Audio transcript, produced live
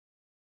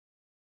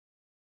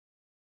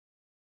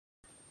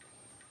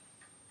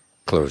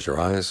Close your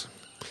eyes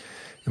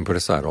and put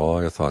aside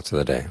all your thoughts of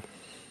the day.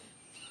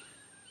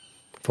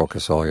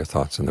 Focus all your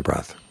thoughts on the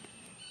breath.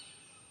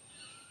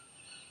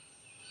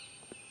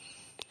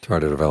 Try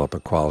to develop a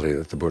quality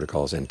that the Buddha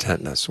calls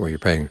intentness, where you're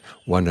paying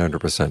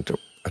 100%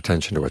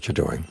 attention to what you're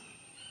doing.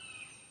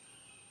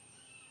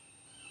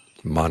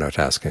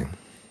 Monotasking.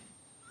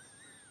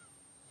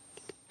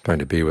 Trying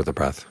to be with the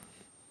breath.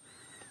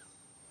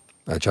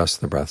 Adjust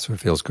the breath so it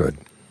feels good.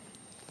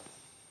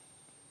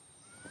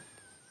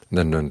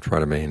 And then try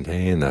to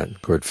maintain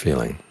that good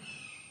feeling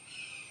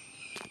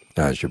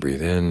as you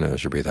breathe in,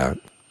 as you breathe out.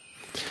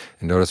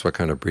 And notice what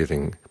kind of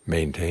breathing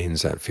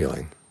maintains that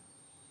feeling.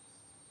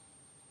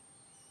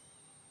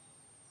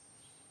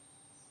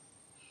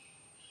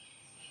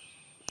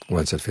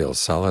 Once it feels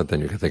solid,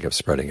 then you can think of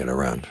spreading it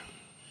around.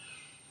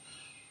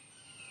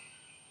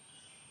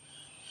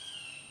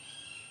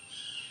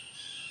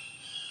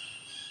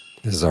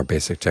 This is our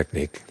basic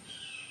technique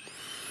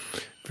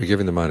for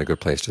giving the mind a good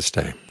place to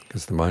stay,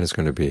 because the mind is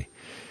going to be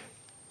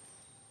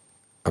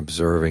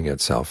observing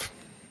itself.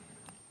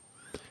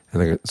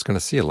 And it's going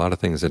to see a lot of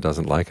things it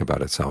doesn't like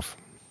about itself.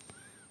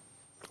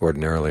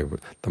 Ordinarily,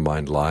 the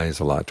mind lies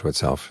a lot to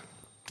itself,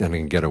 and it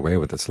can get away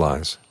with its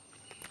lies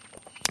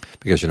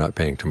because you're not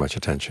paying too much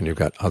attention. You've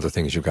got other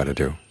things you've got to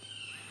do.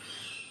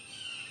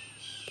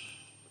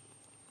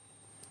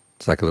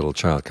 It's like a little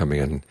child coming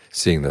in,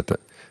 seeing that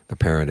the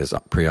parent is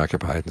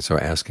preoccupied, and so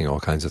asking all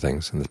kinds of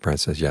things, and the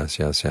parent says yes,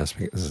 yes, yes.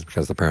 This is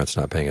because the parent's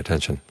not paying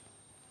attention.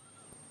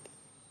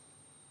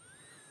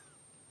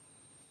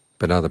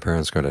 But now the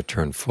parent's going to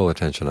turn full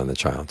attention on the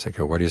child. Say,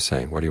 okay, what are you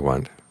saying? What do you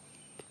want?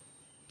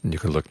 And you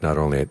can look not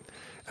only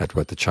at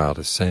what the child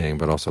is saying,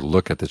 but also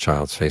look at the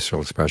child's facial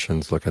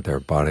expressions, look at their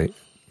body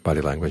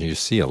language. You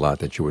see a lot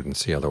that you wouldn't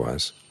see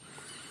otherwise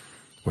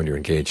when you're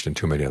engaged in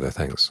too many other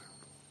things.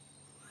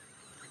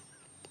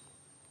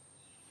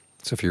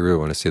 So if you really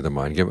want to see the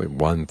mind, give it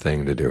one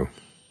thing to do.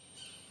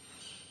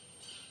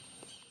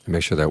 And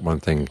make sure that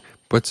one thing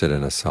puts it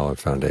in a solid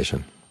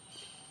foundation,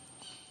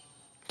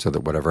 so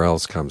that whatever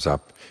else comes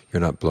up, you're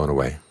not blown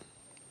away.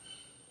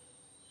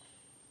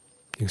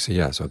 You can see,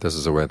 yeah, so this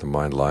is the way the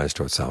mind lies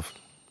to itself.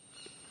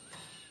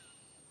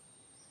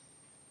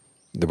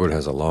 The Buddha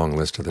has a long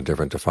list of the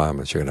different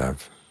defilements you can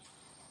have,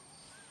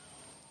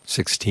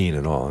 16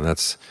 in all, and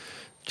that's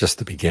just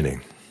the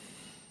beginning.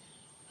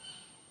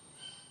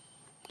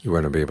 You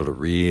want to be able to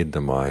read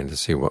the mind to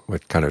see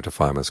what kind of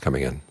defilement is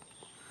coming in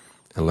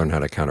and learn how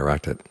to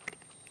counteract it.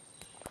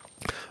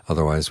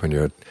 Otherwise, when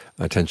your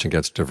attention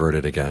gets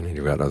diverted again and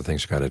you've got other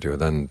things you've got to do,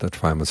 then the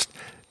defilements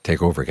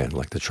take over again,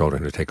 like the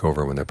children who take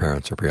over when their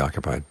parents are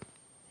preoccupied.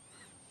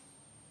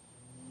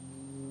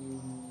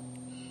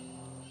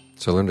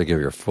 So learn to give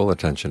your full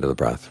attention to the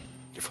breath,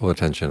 your full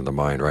attention to the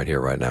mind right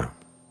here, right now.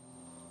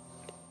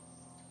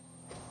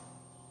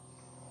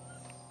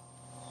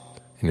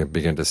 And you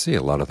begin to see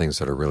a lot of things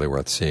that are really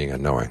worth seeing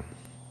and knowing.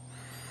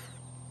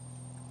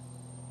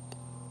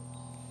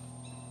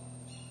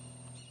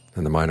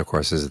 And the mind, of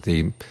course, is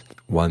the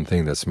one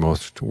thing that's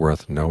most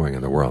worth knowing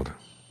in the world.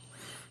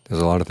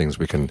 There's a lot of things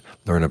we can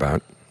learn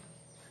about.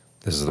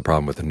 This is the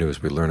problem with the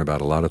news. We learn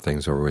about a lot of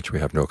things over which we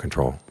have no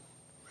control.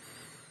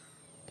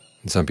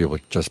 And some people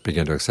just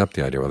begin to accept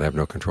the idea, well, they have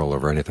no control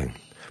over anything.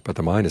 But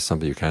the mind is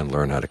something you can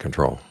learn how to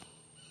control.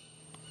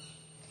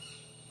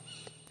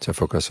 So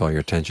focus all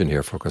your attention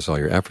here, focus all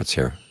your efforts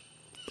here,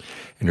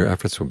 and your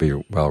efforts will be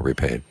well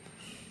repaid.